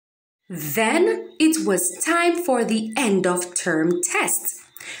Then it was time for the end of term test.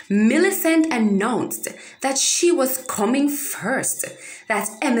 Millicent announced that she was coming first, that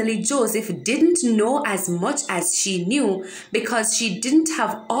Emily Joseph didn't know as much as she knew because she didn't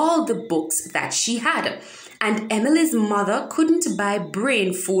have all the books that she had, and Emily's mother couldn't buy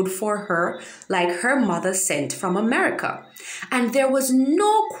brain food for her like her mother sent from America. And there was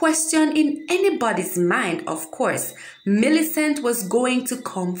no question in anybody's mind, of course. Millicent was going to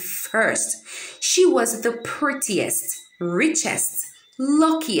come first. She was the prettiest, richest,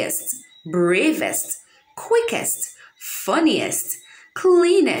 luckiest, bravest, quickest, funniest,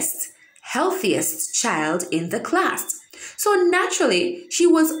 cleanest, healthiest child in the class. So naturally, she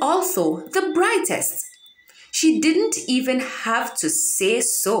was also the brightest. She didn't even have to say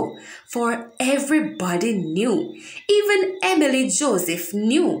so, for everybody knew. Even Emily Joseph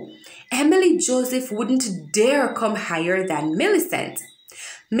knew. Emily Joseph wouldn't dare come higher than Millicent.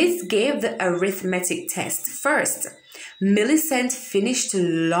 Miss gave the arithmetic test first. Millicent finished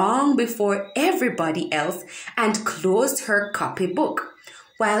long before everybody else and closed her copybook,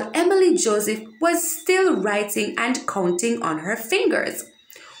 while Emily Joseph was still writing and counting on her fingers.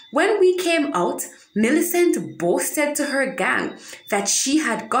 When we came out, Millicent boasted to her gang that she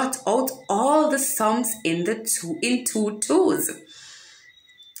had got out all the sums in two twos.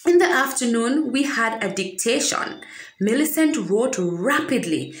 In the afternoon, we had a dictation. Millicent wrote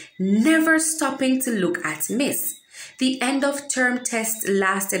rapidly, never stopping to look at Miss. The end of term test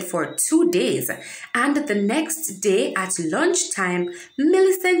lasted for 2 days, and the next day at lunchtime,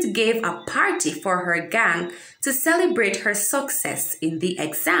 Millicent gave a party for her gang to celebrate her success in the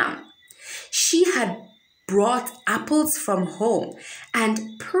exam. She had brought apples from home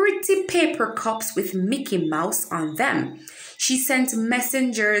and pretty paper cups with Mickey Mouse on them. She sent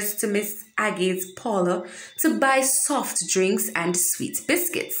messengers to Miss Aggie's parlor to buy soft drinks and sweet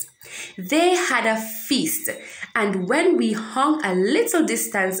biscuits. They had a feast, and when we hung a little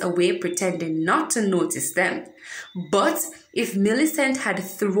distance away pretending not to notice them. But if Millicent had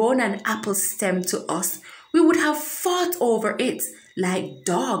thrown an apple stem to us, we would have fought over it like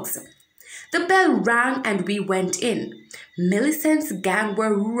dogs. The bell rang and we went in. Millicent's gang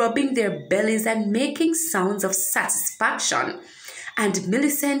were rubbing their bellies and making sounds of satisfaction, and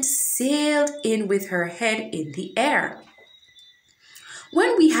Millicent sailed in with her head in the air.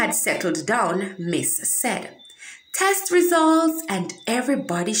 When we had settled down, Miss said, "Test results," and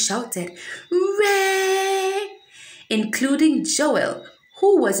everybody shouted, "Hooray!" including Joel,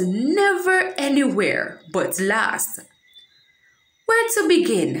 who was never anywhere but last. "Where to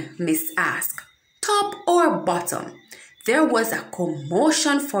begin?" Miss asked. "Top or bottom?" There was a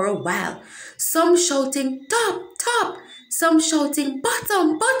commotion for a while, some shouting top, top, some shouting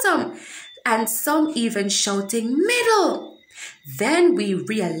bottom, bottom, and some even shouting middle. Then we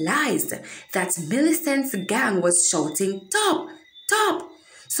realized that Millicent's gang was shouting top, top,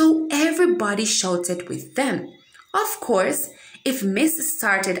 so everybody shouted with them. Of course, if Miss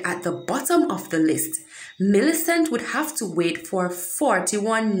started at the bottom of the list, Millicent would have to wait for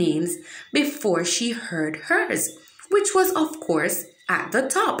 41 names before she heard hers, which was, of course, at the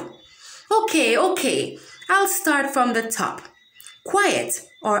top. Okay, I'll start from the top. Quiet,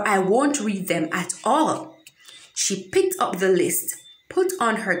 or I won't read them at all. She picked up the list, put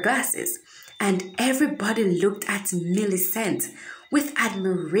on her glasses, and everybody looked at Millicent with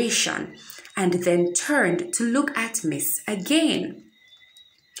admiration and then turned to look at Miss again.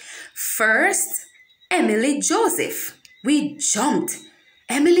 First, Emily Joseph. We jumped.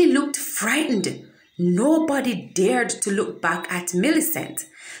 Emily looked frightened. Nobody dared to look back at Millicent.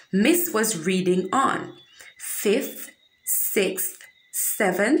 Miss was reading on. 5th, 6th,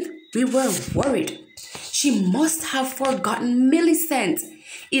 7th, we were worried. She must have forgotten Millicent.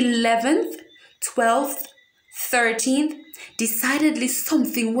 11th, 12th, 13th, decidedly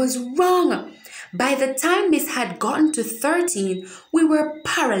something was wrong. By the time Miss had gotten to 13, we were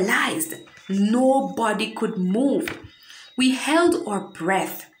paralyzed. Nobody could move. We held our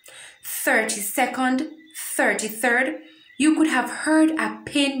breath. 32nd, 33rd, you could have heard a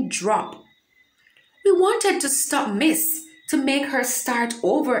pin drop. We wanted to stop Miss to make her start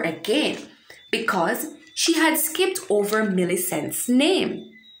over again because she had skipped over Millicent's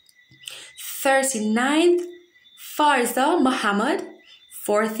name. 39th, Farza Muhammad.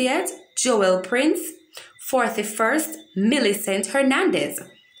 40th, Joel Prince. 41st, Millicent Hernandez.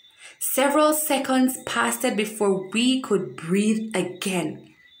 Several seconds passed before we could breathe again.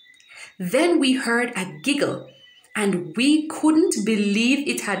 Then we heard a giggle, and we couldn't believe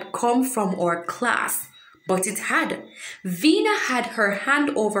it had come from our class, but it had. Vina had her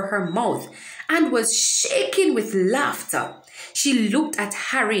hand over her mouth and was shaking with laughter. She looked at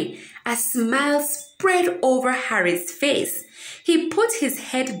Harry. A smile spread over Harry's face. He put his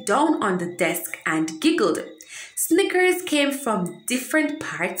head down on the desk and giggled. Snickers came from different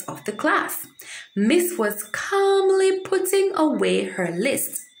parts of the class. Miss was calmly putting away her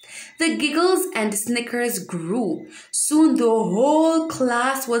list. The giggles and snickers grew. Soon the whole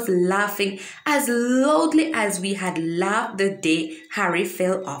class was laughing as loudly as we had laughed the day Harry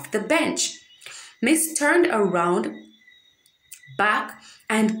fell off the bench. Miss turned around back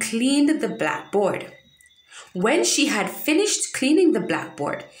and cleaned the blackboard. When she had finished cleaning the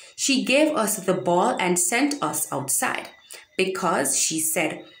blackboard, she gave us the ball and sent us outside because, she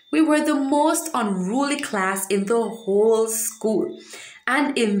said, we were the most unruly class in the whole school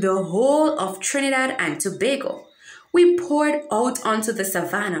and in the whole of Trinidad and Tobago. We poured out onto the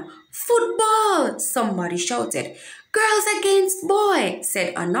savannah. Football, somebody shouted. Girls against boys,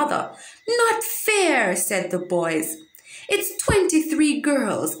 said another. Not fair, said the boys. It's 23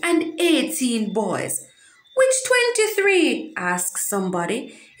 girls and 18 boys. Which 23? Asked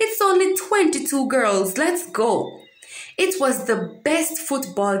somebody. It's only 22 girls. Let's go. It was the best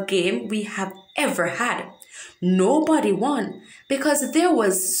football game we have ever had. Nobody won because there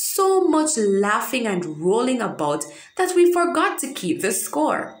was so much laughing and rolling about that we forgot to keep the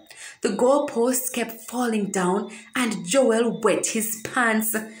score. The goalposts kept falling down and Joel wet his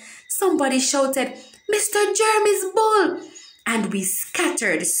pants. Somebody shouted, Mr. Jeremy's bull! And we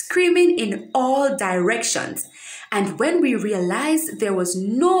scattered, screaming in all directions. And when we realized there was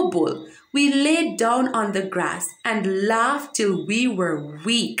no bull, we lay down on the grass and laughed till we were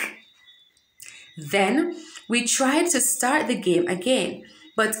weak. Then we tried to start the game again,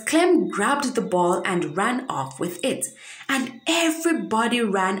 but Clem grabbed the ball and ran off with it, and everybody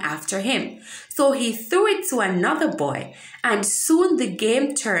ran after him. So he threw it to another boy, and soon the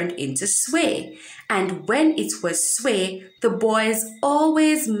game turned into sway. And when it was sway, the boys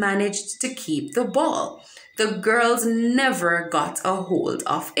always managed to keep the ball. The girls never got a hold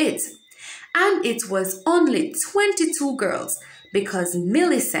of it. And it was only 22 girls because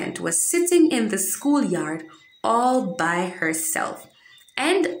Millicent was sitting in the schoolyard all by herself.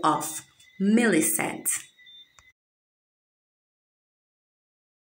 End of Millicent.